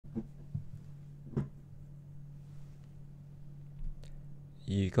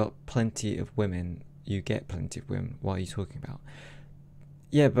you got plenty of women, you get plenty of women, what are you talking about?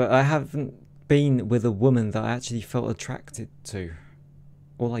 Yeah, but I haven't been with a woman that I actually felt attracted to.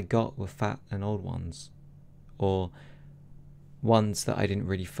 All I got were fat and old ones. Or ones that I didn't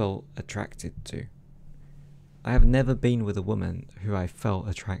really feel attracted to. I have never been with a woman who I felt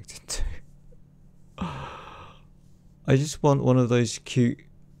attracted to. I just want one of those cute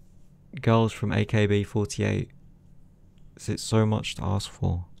girls from AKB48. It's so much to ask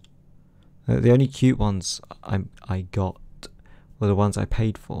for. The only cute ones I got were the ones I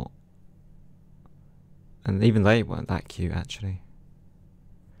paid for. And even they weren't that cute, actually.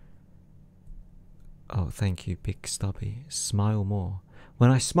 Oh, thank you, Big Stubby. Smile more.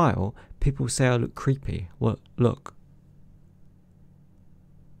 When I smile, people say I look creepy. What? Look.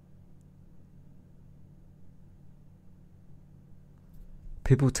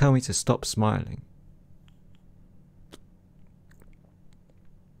 People tell me to stop smiling.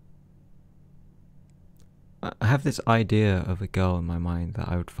 I have this idea of a girl in my mind that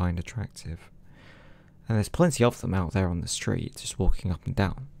I would find attractive. And there's plenty of them out there on the street, just walking up and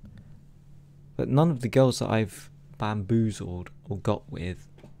down. But none of the girls that I've bamboozled or got with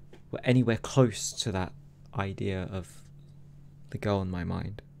were anywhere close to that idea of the girl in my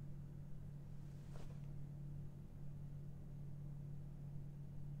mind.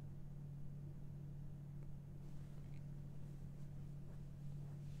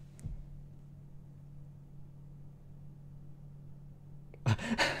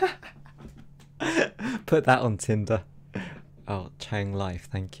 Put that on Tinder. Oh, Chang Life,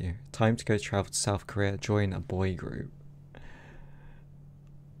 thank you. Time to go travel to South Korea, join a boy group.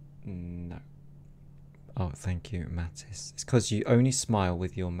 No. Oh, thank you, Mattis. It's because you only smile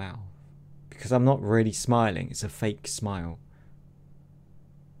with your mouth. Because I'm not really smiling, it's a fake smile.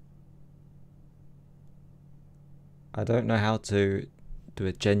 I don't know how to do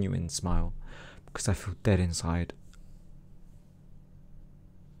a genuine smile because I feel dead inside.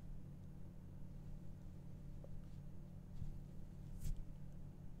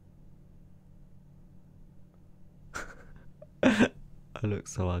 I look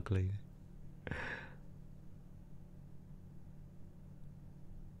so ugly.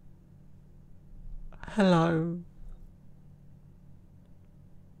 Hello.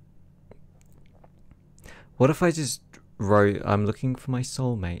 What if I just wrote, I'm looking for my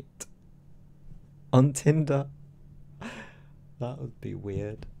soulmate on Tinder? That would be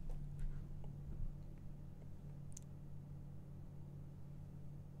weird.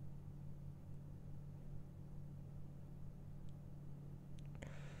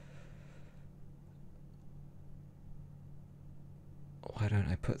 Why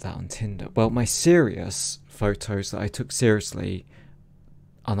don't I put that on Tinder? Well, my serious photos that I took seriously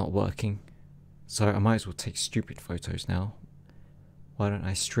are not working. So I might as well take stupid photos now. Why don't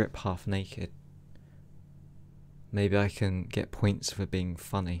I strip half naked? Maybe I can get points for being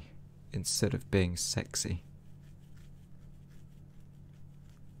funny instead of being sexy.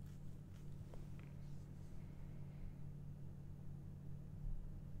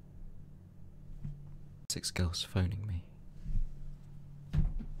 Six girls phoning me.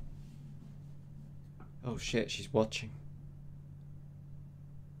 Oh shit, she's watching.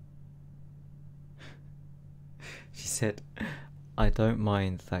 She said, I don't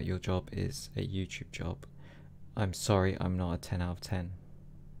mind that your job is a YouTube job. I'm sorry I'm not a 10 out of 10.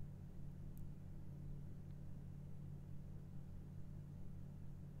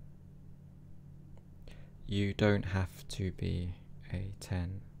 You don't have to be a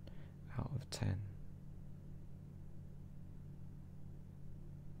 10 out of 10.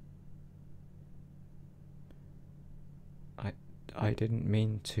 I didn't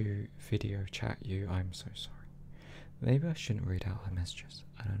mean to video chat you, I'm so sorry. Maybe I shouldn't read out her messages,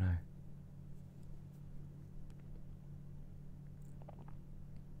 I don't know.